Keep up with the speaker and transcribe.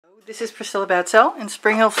This is Priscilla Batzell in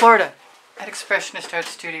Spring Hill, Florida at Expressionist Art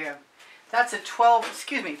Studio. That's a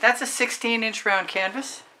 16-inch round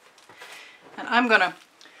canvas. And I'm going to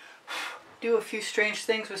do a few strange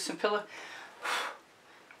things with some pillow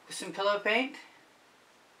paint,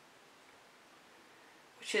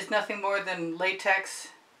 which is nothing more than latex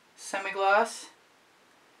semi-gloss,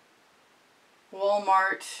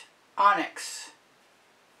 Walmart Onyx.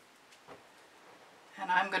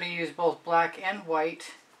 And I'm going to use both black and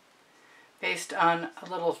white based on a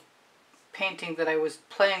little painting that I was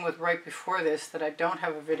playing with right before this that I don't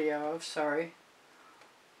have a video of, sorry.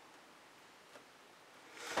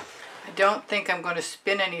 I don't think I'm going to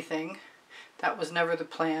spin anything. That was never the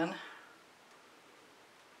plan.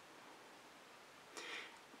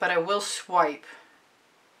 But I will swipe.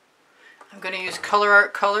 I'm going to use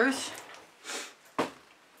Colourarte colors.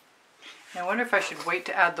 I wonder if I should wait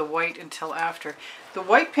to add the white until after. The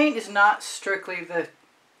white paint is not strictly the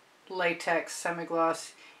latex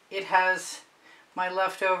semi-gloss. It has my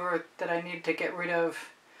leftover that I need to get rid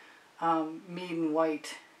of, Meeden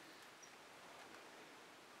white.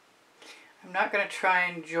 I'm not going to try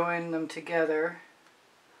and join them together.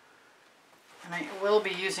 And I will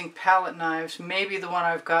be using palette knives, maybe the one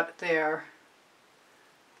I've got there.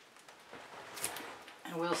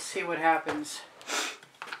 And we'll see what happens.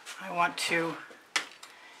 I want to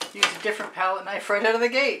use a different palette knife right out of the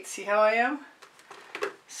gate. See how I am?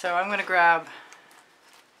 So I'm going to grab,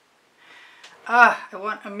 I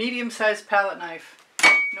want a medium-sized palette knife.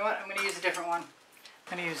 You know what? I'm going to use a different one.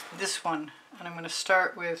 I'm going to use this one. And I'm going to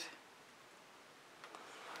start with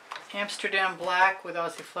Amsterdam black with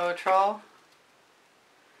Aussie Floetrol.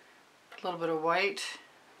 A little bit of white,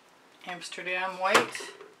 Amsterdam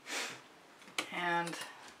white, and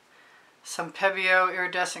some Pebeo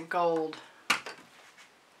iridescent gold.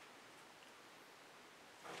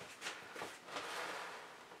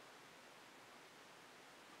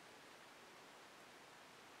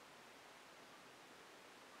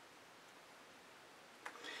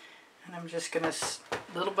 And I'm just going to,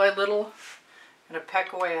 little by little, I'm going to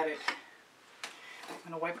peck away at it.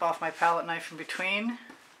 I'm going to wipe off my palette knife in between.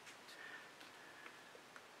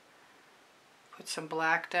 Put some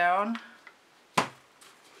black down.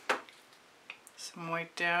 Some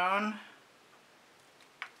white down.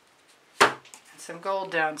 And some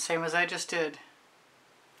gold down, same as I just did.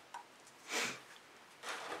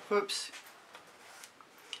 Oops.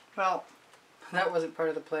 Well, that wasn't part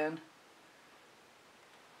of the plan.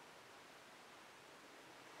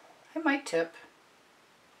 I might tip.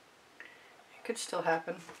 It could still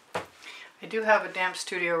happen. I do have a damp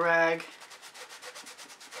studio rag.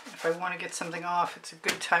 If I want to get something off, it's a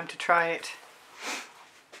good time to try it.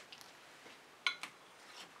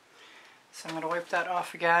 So I'm going to wipe that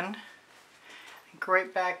off again. And go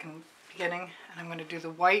right back in the beginning, and I'm going to do the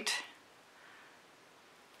white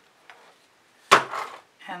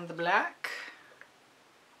and the black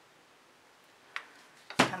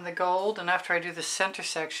and the gold, and after I do the center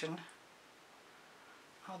section,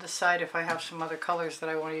 I'll decide if I have some other colors that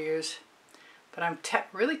I want to use. But I'm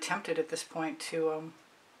really tempted at this point to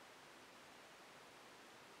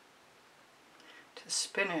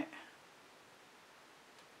spin it.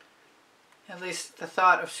 At least the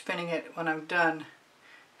thought of spinning it when I'm done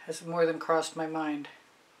has more than crossed my mind.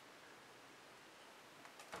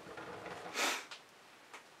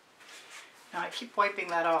 Now I keep wiping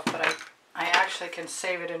that off, but I actually can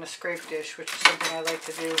save it in a scrape dish, which is something I like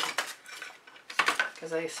to do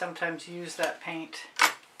because I sometimes use that paint.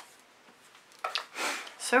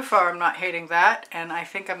 So far I'm not hating that, and I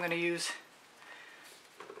think I'm going to use,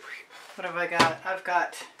 what have I got? I've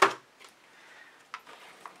got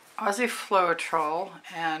Aussie Floetrol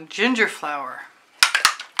and ginger flower.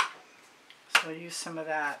 So I'll use some of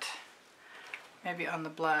that, maybe on the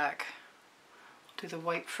black. I'll do the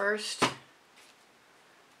white first. We'll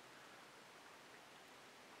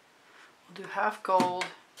do half gold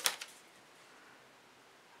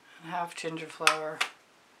and half ginger flower.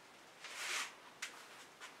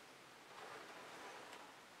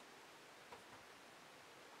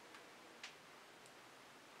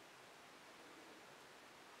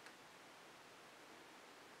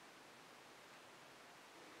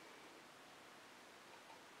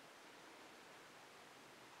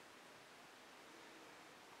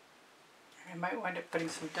 I might wind up putting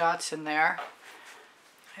some dots in there.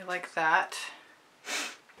 I like that.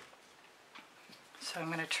 So I'm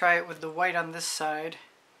going to try it with the white on this side.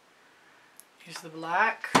 Use the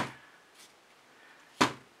black.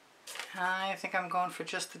 I think I'm going for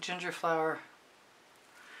just the ginger flower,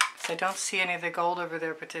 because I don't see any of the gold over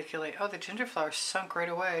there particularly. Oh, the ginger flower sunk right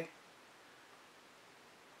away.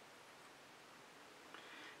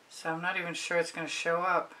 So I'm not even sure it's going to show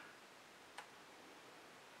up.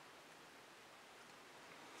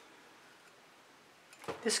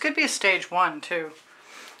 This could be a stage 1 too.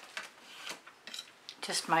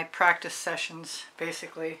 Just my practice sessions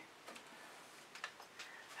basically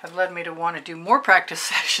have led me to want to do more practice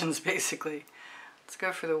sessions basically. Let's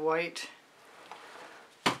go for the white.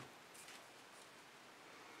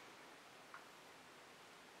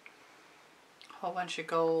 Whole bunch of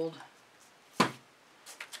gold.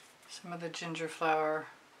 Some of the ginger flower.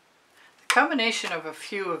 The combination of a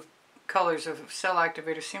few of colors of cell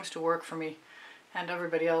activator seems to work for me and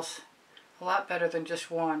everybody else a lot better than just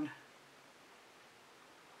one.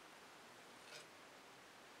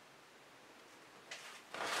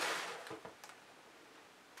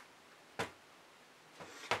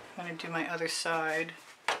 I'm going to do my other side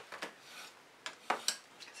because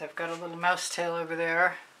I've got a little mouse tail over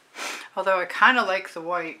there. Although I kind of like the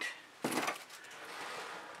white.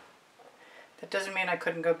 That doesn't mean I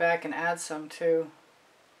couldn't go back and add some too.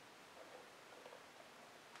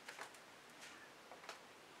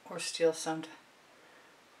 Or steal some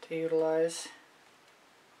to utilize.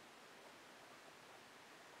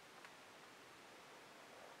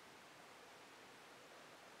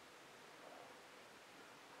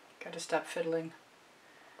 Gotta stop fiddling.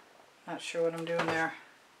 Not sure what I'm doing there.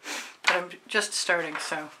 But I'm just starting,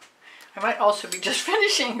 so I might also be just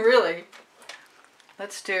finishing, really.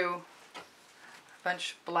 Let's do a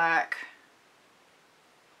bunch of black.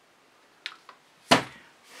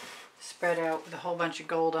 Spread out with a whole bunch of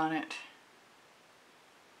gold on it.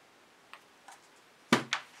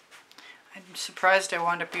 I'm surprised I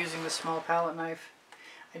wound up using the small palette knife.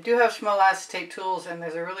 I do have small acetate tools, and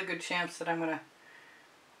there's a really good chance that I'm going to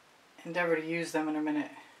endeavor to use them in a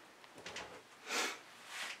minute.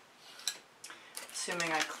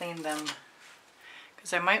 Assuming I clean them.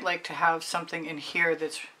 Because I might like to have something in here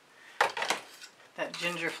that's that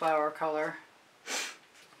ginger flower color.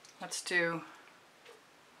 Let's do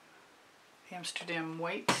Amsterdam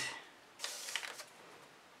white.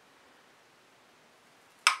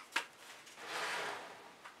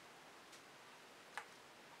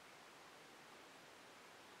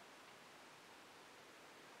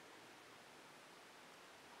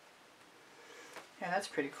 Yeah, that's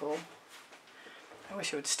pretty cool. I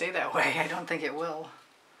wish it would stay that way. I don't think it will.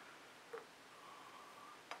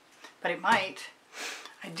 But it might.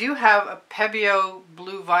 I do have a Pebeo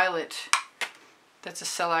blue violet. That's a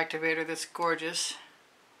cell activator that's gorgeous.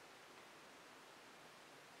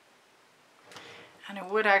 And it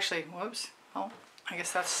would actually, whoops, oh, I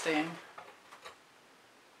guess that's staying.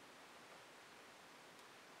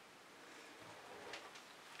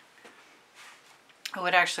 I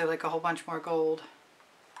would actually like a whole bunch more gold.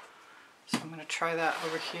 So I'm going to try that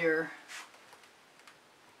over here.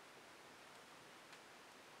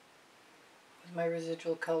 With my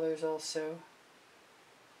residual colors also.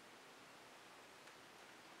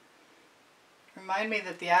 Remind me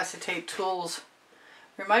that the acetate tools,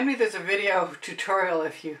 remind me there's a video tutorial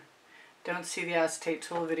if you don't see the acetate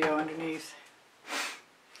tool video underneath.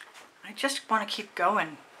 I just want to keep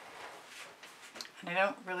going. And I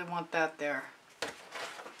don't really want that there.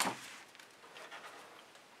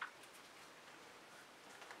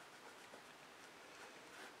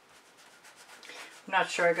 I'm not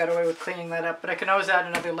sure I got away with cleaning that up, but I can always add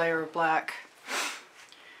another layer of black.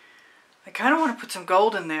 I kind of want to put some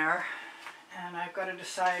gold in there, and I've got to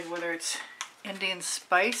decide whether it's Indian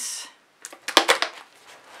spice.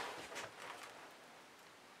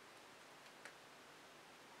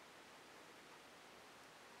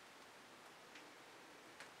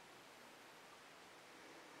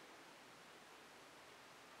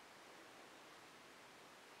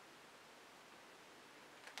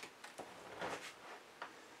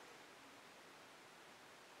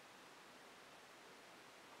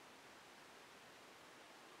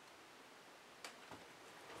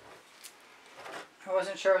 I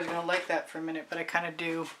wasn't sure I was going to like that for a minute, but I kind of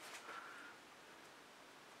do.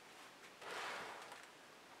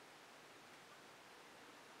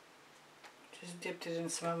 Just dipped it in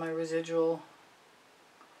some of my residual.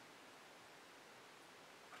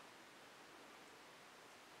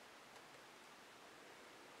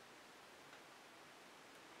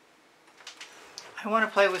 I want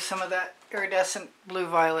to play with some of that iridescent blue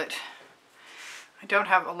violet. I don't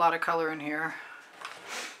have a lot of color in here.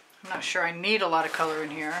 I'm not sure I need a lot of color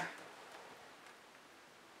in here.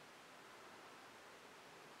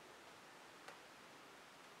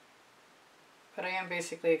 But I am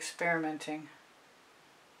basically experimenting.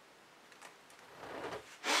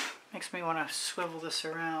 Makes me want to swivel this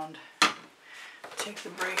around. Take the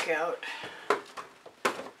break out.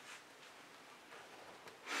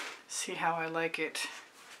 see how I like it.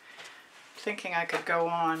 Thinking I could go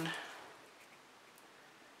on,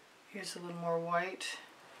 use a little more white.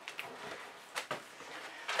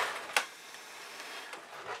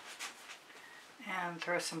 And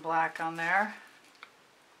throw some black on there.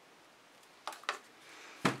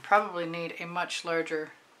 Probably need a much larger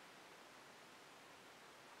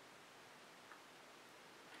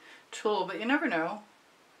tool, but you never know.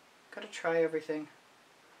 Gotta try everything.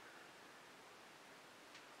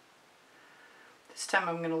 This time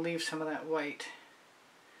I'm going to leave some of that white,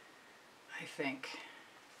 I think,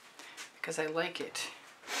 because I like it.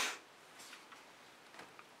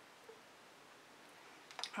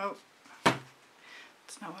 Oh,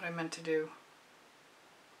 that's not what I meant to do.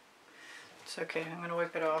 It's okay, I'm going to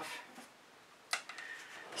wipe it off.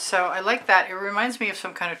 So I like that. It reminds me of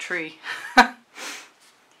some kind of tree.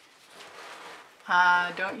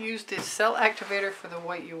 Don't use the cell activator for the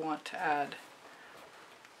white you want to add.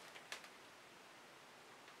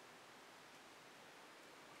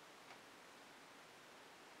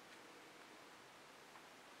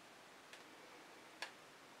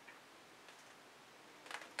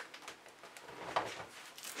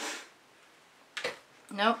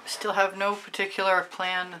 Nope, still have no particular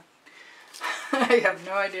plan. I have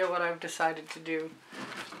no idea what I've decided to do.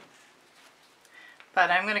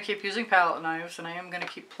 But I'm going to keep using palette knives, and I am going to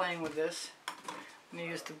keep playing with this. I'm going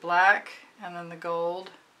to use the black and then the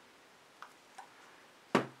gold.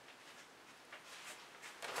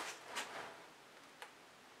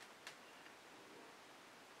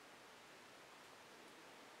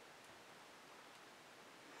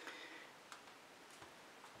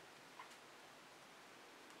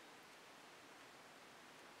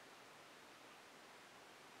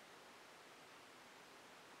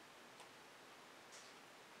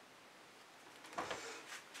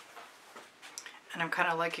 And I'm kind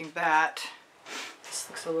of liking that. This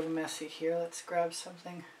looks a little messy here. Let's grab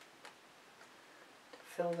something to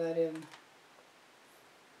fill that in.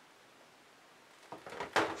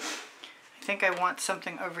 I think I want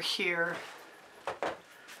something over here.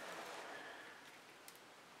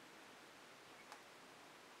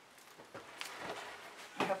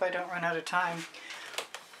 I hope I don't run out of time.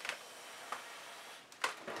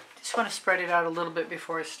 Just want to spread it out a little bit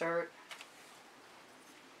before I start.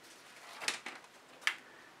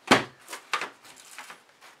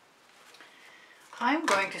 I'm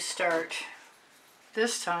going to start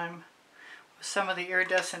this time with some of the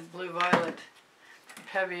iridescent blue-violet from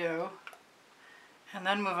Pebeo, and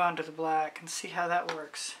then move on to the black and see how that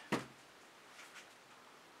works.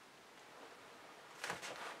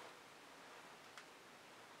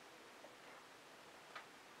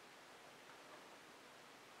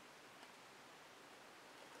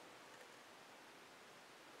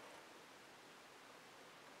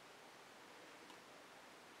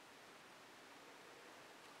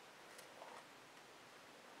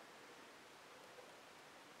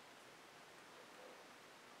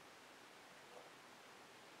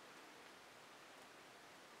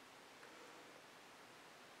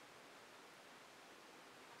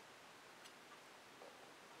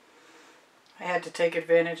 I had to take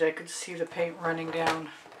advantage. I could see the paint running down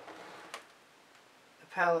the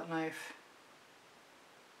palette knife.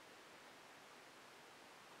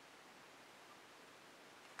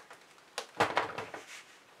 I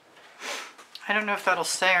don't know if that'll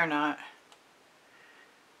stay or not.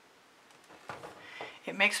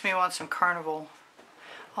 It makes me want some Carnival.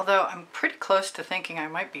 Although I'm pretty close to thinking I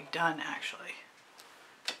might be done actually.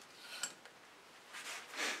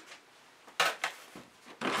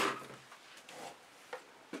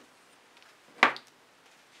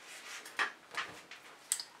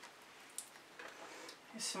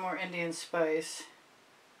 Some more Indian spice.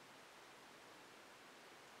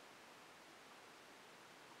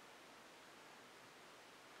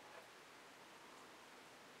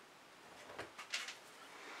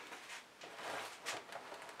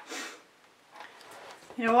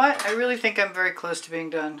 You know what? I really think I'm very close to being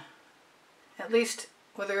done. At least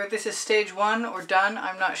whether this is stage 1 or done,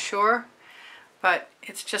 I'm not sure. But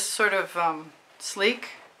it's just sort of sleek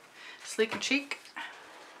and chic.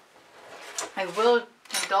 I will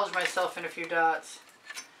indulge myself in a few dots.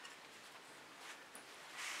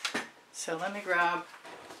 So let me grab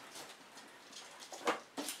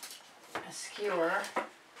a skewer. The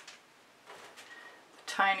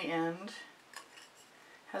tiny end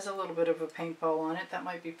has a little bit of a paintball on it. That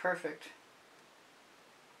might be perfect.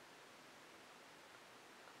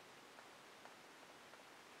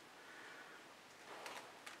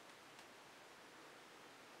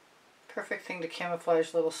 Perfect thing to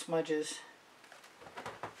camouflage little smudges.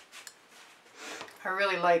 I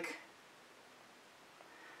really like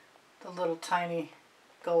the little tiny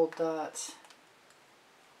gold dots.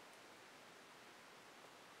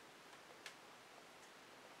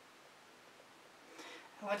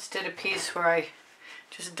 I once did a piece where I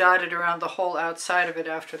just dotted around the whole outside of it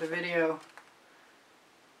after the video.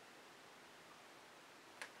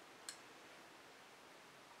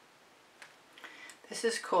 This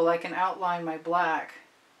is cool. I can outline my black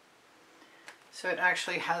so it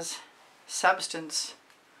actually has substance.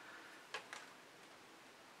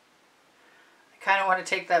 I kind of want to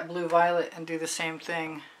take that blue violet and do the same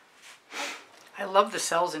thing. I love the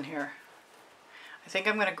cells in here. I think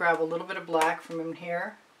I'm going to grab a little bit of black from in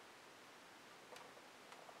here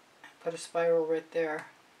and put a spiral right there.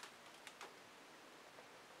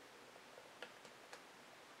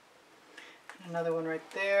 And another one right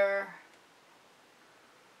there.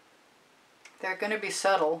 They're going to be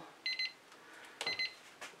subtle.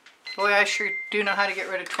 Boy, I sure do know how to get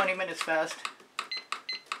rid of 20 minutes fast.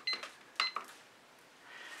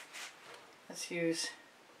 Let's use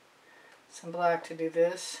some black to do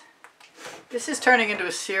this. This is turning into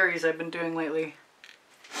a series I've been doing lately.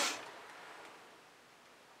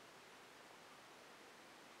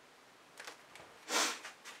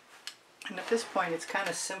 And at this point it's kind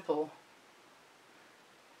of simple.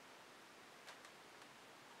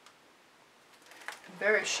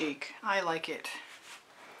 Very chic. I like it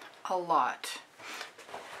a lot.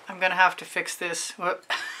 I'm gonna have to fix this. Whoop.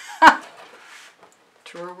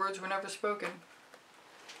 Truer words were never spoken.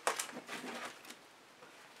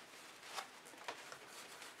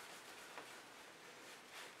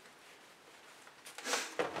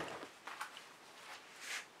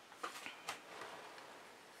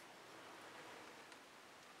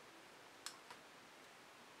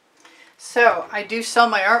 So I do sell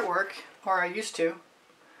my artwork, or I used to.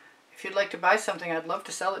 If you'd like to buy something, I'd love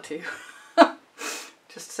to sell it to you.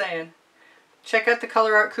 Just saying. Check out the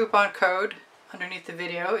Colourarte coupon code underneath the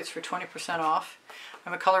video. It's for 20% off.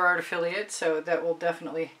 I'm a Colourarte affiliate, so that will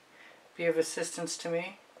definitely be of assistance to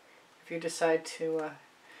me if you decide to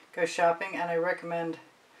go shopping. And I recommend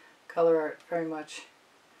Colourarte very much.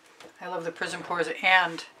 I love the Prizm pours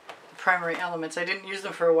and the primary elements. I didn't use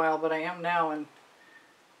them for a while, but I am now, and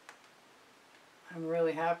I'm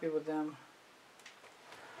really happy with them.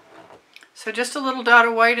 So just a little dot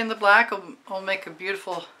of white in the black will make a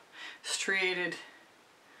beautiful striated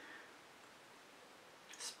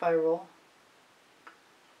spiral.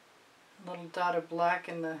 A little dot of black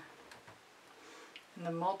in the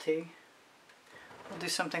multi. We'll do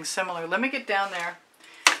something similar. Let me get down there.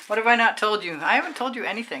 What have I not told you? I haven't told you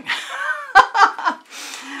anything.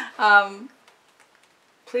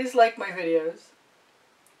 Please like my videos.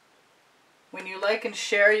 When you like and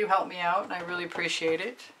share, you help me out, and I really appreciate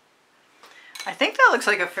it. I think that looks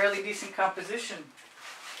like a fairly decent composition.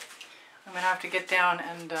 I'm going to have to get down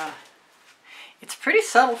and it's pretty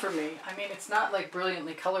subtle for me. I mean, it's not like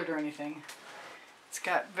brilliantly colored or anything. It's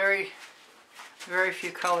got very, very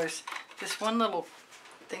few colors. This one little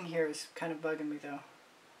thing here is kind of bugging me though.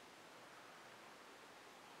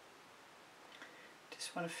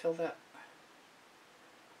 Just want to fill that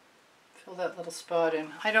little spot in.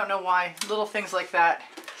 I don't know why. Little things like that.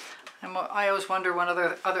 I always wonder when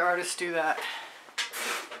other artists do that.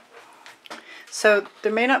 So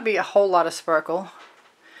there may not be a whole lot of sparkle.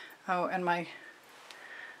 Oh, and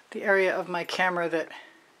the area of my camera that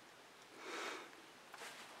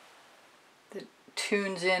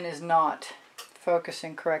tunes in is not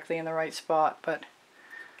focusing correctly in the right spot, but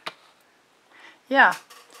yeah,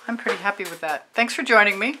 I'm pretty happy with that. Thanks for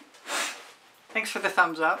joining me. Thanks for the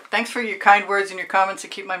thumbs up. Thanks for your kind words and your comments to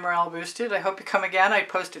keep my morale boosted. I hope you come again. I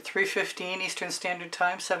post at 3:15 Eastern Standard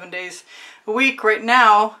Time, 7 days a week. Right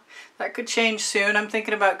now, that could change soon. I'm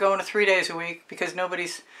thinking about going to 3 days a week because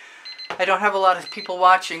I don't have a lot of people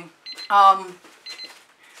watching.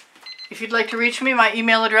 If you'd like to reach me, my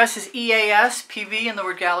email address is easpbgallery and the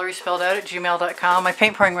word gallery spelled out at gmail.com. My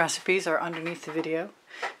paint pouring recipes are underneath the video,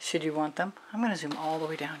 should you want them. I'm going to zoom all the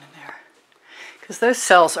way down in there because those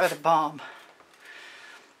cells are the bomb.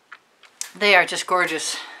 They are just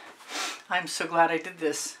gorgeous. I'm so glad I did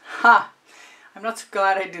this. Ha! I'm not so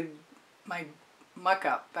glad I did my muck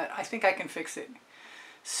up, but I think I can fix it.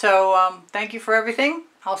 So thank you for everything.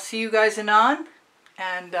 I'll see you guys anon.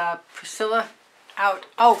 And Priscilla out.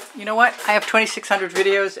 Oh, you know what? I have 2,600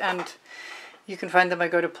 videos, and you can find them. I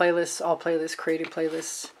go to playlists, all playlists, created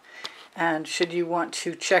playlists. And should you want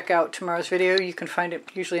to check out tomorrow's video, you can find it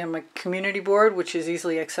usually on my community board, which is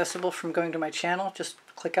easily accessible from going to my channel. Just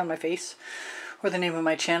click on my face or the name of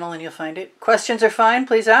my channel and you'll find it. Questions are fine.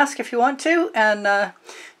 Please ask if you want to. And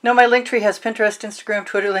know my link tree has Pinterest, Instagram,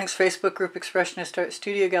 Twitter links, Facebook group, Expressionist Art,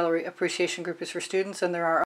 Studio Gallery, Appreciation Group is for students, and there are